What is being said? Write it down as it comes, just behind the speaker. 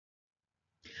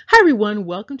Hi everyone,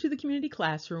 welcome to the community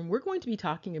classroom. We're going to be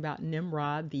talking about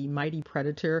Nimrod, the mighty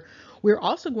predator. We're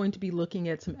also going to be looking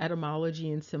at some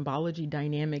etymology and symbology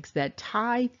dynamics that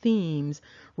tie themes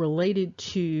related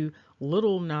to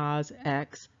Little Nas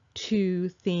X to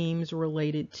themes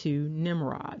related to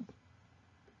Nimrod.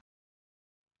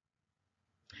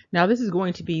 Now, this is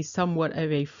going to be somewhat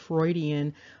of a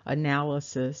Freudian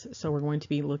analysis. So we're going to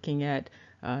be looking at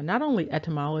not only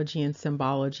etymology and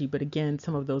symbology, but again,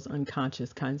 some of those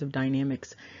unconscious kinds of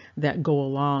dynamics that go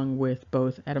along with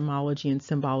both etymology and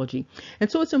symbology. And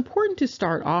so it's important to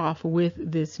start off with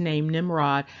this name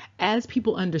Nimrod as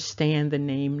people understand the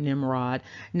name Nimrod.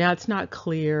 Now, it's not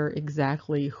clear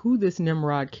exactly who this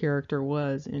Nimrod character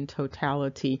was in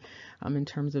totality, in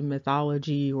terms of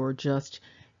mythology or just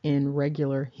in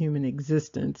regular human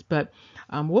existence. But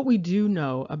what we do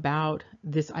know about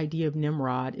this idea of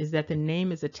Nimrod is that the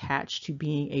name is attached to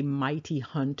being a mighty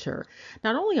hunter.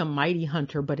 Not only a mighty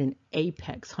hunter, but an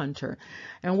apex hunter.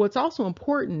 And what's also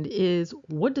important is,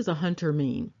 what does a hunter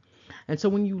mean? And so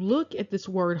when you look at this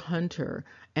word hunter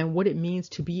and what it means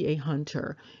to be a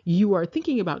hunter, you are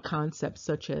thinking about concepts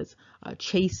such as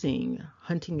chasing.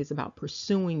 Hunting is about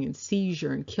pursuing and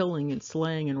seizure and killing and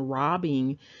slaying and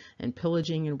robbing and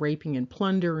pillaging and raping and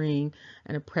plundering.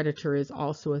 And a predator is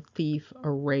also a thief, a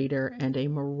raider, and a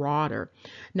marauder.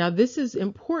 Now, this is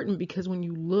important because when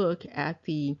you look at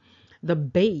the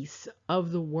base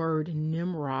of the word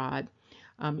Nimrod,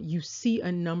 you see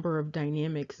a number of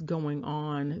dynamics going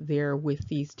on there with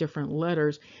these different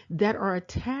letters that are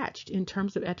attached in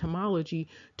terms of etymology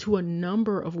to a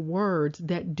number of words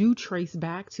that do trace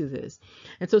back to this.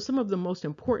 And so some of the most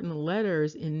important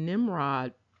letters in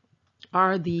Nimrod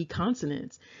are the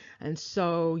consonants. And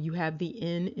so you have the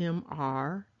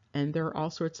NMR, and there are all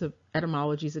sorts of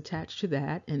etymologies attached to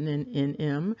that, and then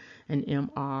NM and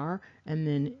MR, and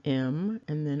then M,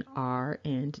 and then R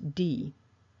and D.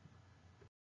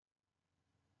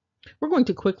 We're going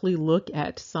to quickly look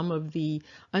at some of the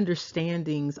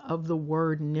understandings of the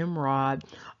word Nimrod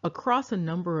across a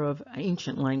number of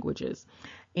ancient languages.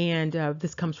 And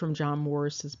this comes from John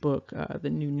Morris's book,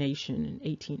 The New Nation in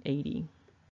 1880.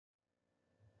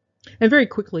 And very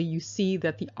quickly, you see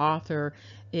that the author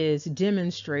is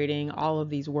demonstrating all of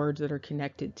these words that are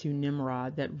connected to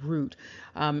Nimrod, that root.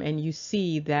 And you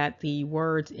see that the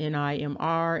words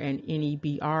NIMR and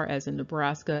NEBR, as in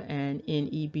Nebraska, and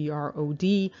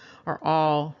NEBROD are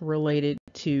all related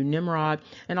to Nimrod.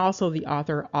 And also the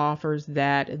author offers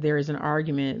that there is an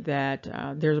argument that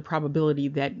there's a probability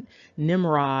that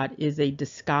Nimrod is a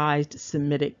disguised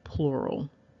Semitic plural.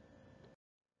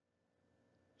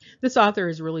 This author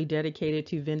is really dedicated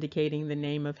to vindicating the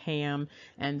name of Ham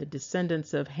and the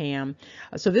descendants of Ham.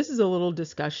 So this is a little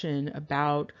discussion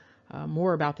about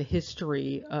more about the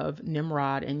history of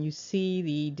Nimrod, and you see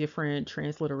the different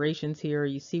transliterations here.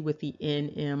 You see with the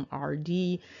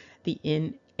NMRD, the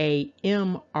NAMRUD,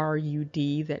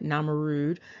 that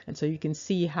Namarud, and so you can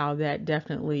see how that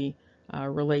definitely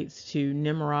relates to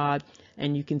Nimrod,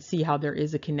 and you can see how there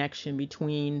is a connection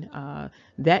between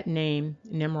that name,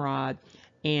 Nimrod,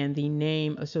 and the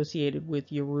name associated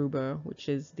with Yoruba, which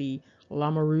is the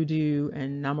Lamarudu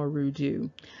and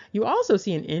Namarudu. You also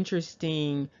see an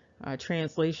interesting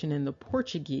translation in the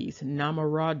Portuguese,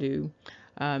 Namorado,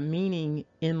 meaning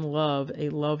in love, a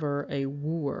lover, a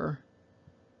wooer.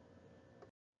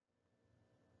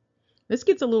 This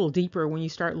gets a little deeper when you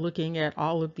start looking at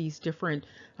all of these different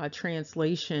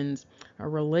translations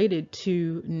related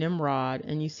to Nimrod,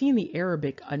 and you see in the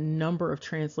Arabic a number of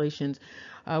translations.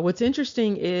 What's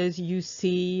interesting is you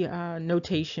see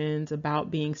notations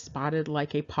about being spotted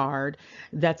like a pard,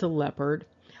 that's a leopard.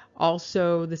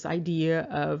 Also, this idea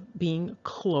of being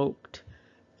cloaked,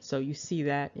 so you see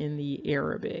that in the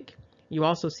Arabic. You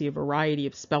also see a variety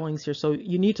of spellings here, so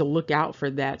you need to look out for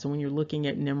that. So when you're looking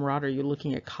at Nimrod, or you're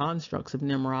looking at constructs of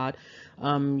Nimrod,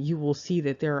 you will see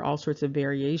that there are all sorts of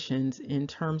variations in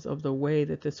terms of the way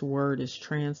that this word is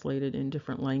translated in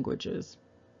different languages.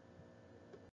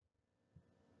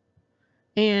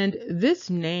 And this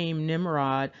name,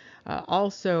 Nimrod,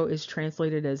 also is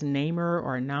translated as Namer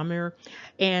or Namir,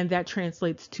 and that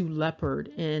translates to leopard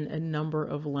in a number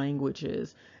of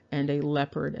languages. And a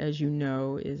leopard, as you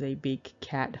know, is a big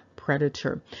cat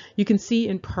predator. You can see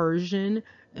in Persian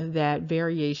that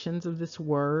variations of this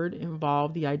word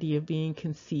involve the idea of being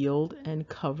concealed and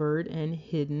covered and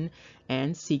hidden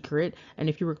and secret. And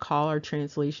if you recall our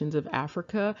translations of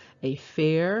Africa, a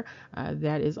fair,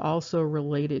 that is also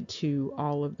related to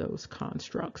all of those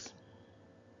constructs.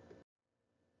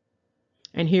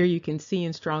 And here you can see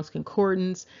in Strong's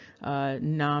Concordance,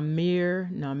 Namer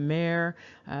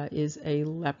is a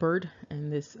leopard,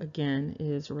 and this again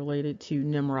is related to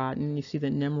Nimrod, and you see the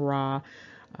Nimrod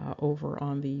over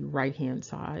on the right hand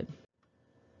side.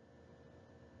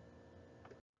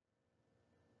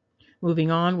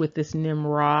 Moving on with this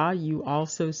Nimrod, you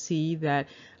also see that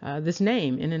this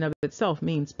name in and of itself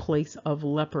means place of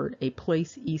leopard, a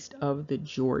place east of the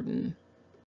Jordan.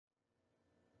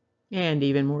 And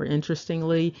even more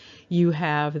interestingly, you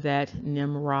have that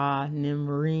Nimrod,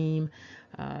 Nimrim,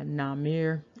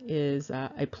 Namir is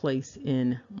a place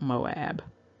in Moab.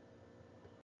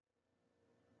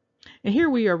 And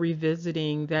here we are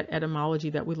revisiting that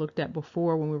etymology that we looked at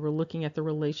before when we were looking at the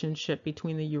relationship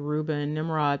between the Yoruba and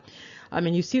Nimrod. I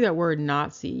mean, you see that word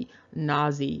Nazi,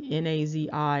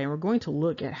 N-A-Z-I, and we're going to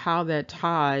look at how that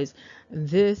ties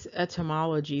this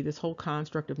etymology, this whole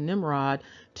construct of Nimrod,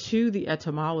 to the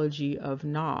etymology of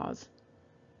Naz.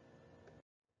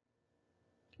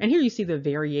 And here you see the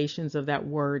variations of that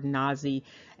word Nazi,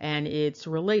 and it's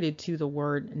related to the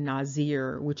word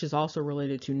Nazir, which is also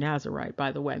related to Nazarite,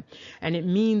 by the way. And it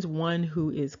means one who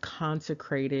is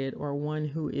consecrated or one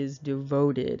who is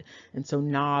devoted. And so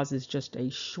Naz is just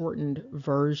a shortened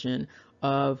version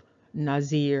of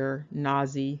Nazir,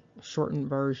 Nazi, shortened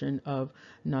version of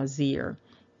Nazir.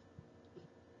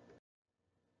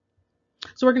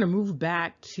 So we're going to move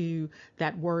back to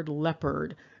that word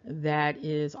leopard that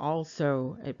is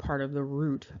also a part of the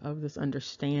root of this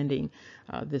understanding,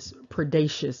 this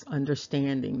predacious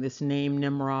understanding, this name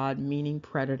Nimrod meaning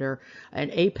predator, an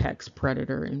apex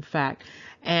predator, in fact.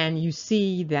 And you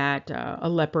see that a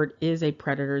leopard is a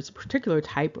predator. It's a particular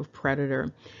type of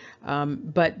predator.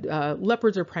 But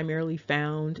leopards are primarily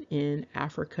found in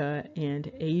Africa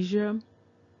and Asia.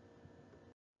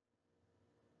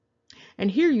 And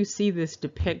here you see this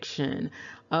depiction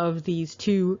of these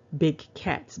two big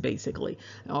cats, basically.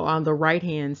 On the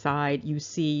right-hand side, you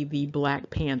see the Black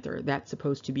Panther. That's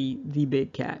supposed to be the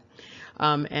big cat.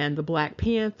 And the Black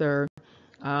Panther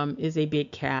is a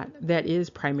big cat that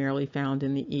is primarily found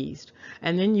in the East.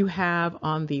 And then you have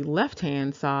on the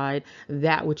left-hand side,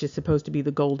 that which is supposed to be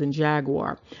the golden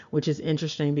jaguar, which is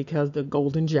interesting because the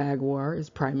golden jaguar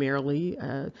is primarily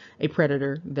a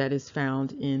predator that is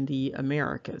found in the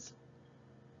Americas.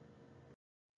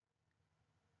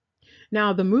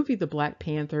 Now, the movie The Black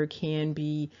Panther can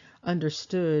be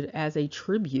understood as a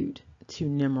tribute to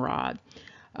Nimrod.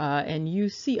 And you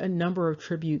see a number of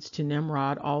tributes to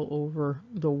Nimrod all over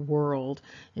the world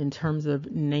in terms of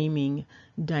naming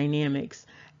dynamics.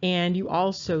 And you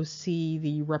also see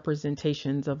the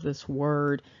representations of this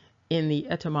word in the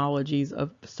etymologies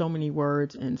of so many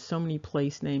words and so many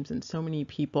place names and so many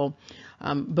people.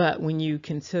 But when you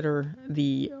consider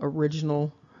the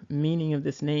original meaning of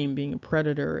this name being a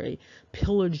predator, a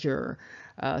pillager,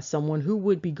 someone who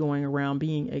would be going around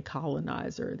being a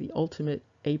colonizer, the ultimate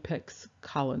apex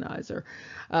colonizer.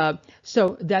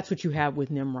 So that's what you have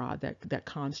with Nimrod, that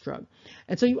construct.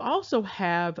 And so you also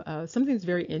have something that's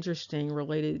very interesting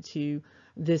related to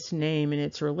this name, and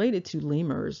it's related to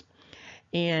lemurs.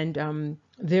 And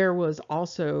there was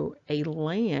also a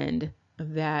land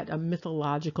that, a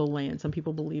mythological land, some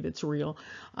people believe it's real,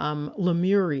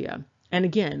 Lemuria. And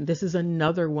again, this is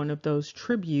another one of those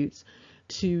tributes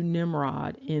to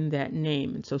Nimrod in that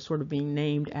name. And so sort of being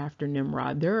named after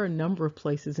Nimrod. There are a number of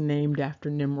places named after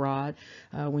Nimrod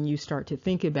when you start to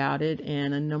think about it,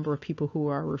 and a number of people who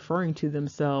are referring to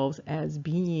themselves as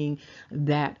being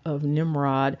that of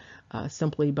Nimrod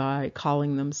simply by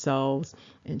calling themselves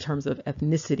in terms of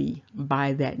ethnicity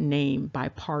by that name, by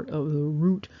part of the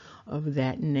root of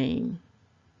that name.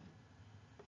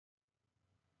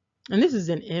 And this is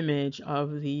an image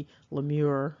of the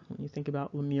lemur when you think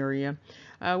about Lemuria.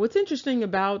 What's interesting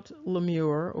about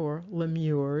lemur or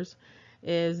lemurs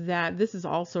is that this is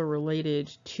also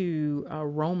related to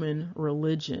Roman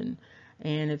religion,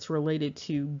 and it's related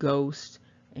to ghosts,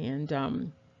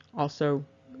 and also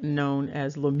known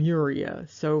as Lemuria.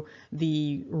 So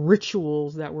the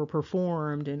rituals that were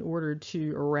performed in order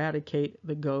to eradicate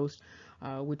the ghost,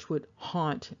 which would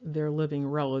haunt their living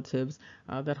relatives,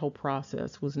 that whole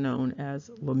process was known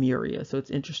as Lemuria. So it's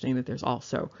interesting that there's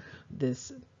also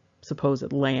this supposed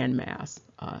landmass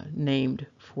named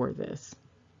for this.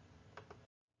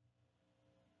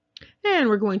 And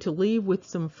we're going to leave with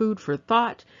some food for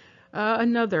thought.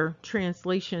 Another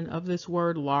translation of this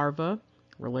word larva,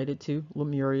 related to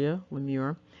Lemuria,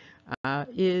 lemur,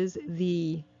 is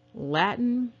the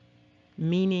Latin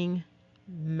meaning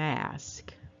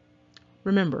mask.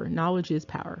 Remember, knowledge is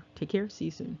power. Take care. See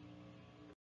you soon.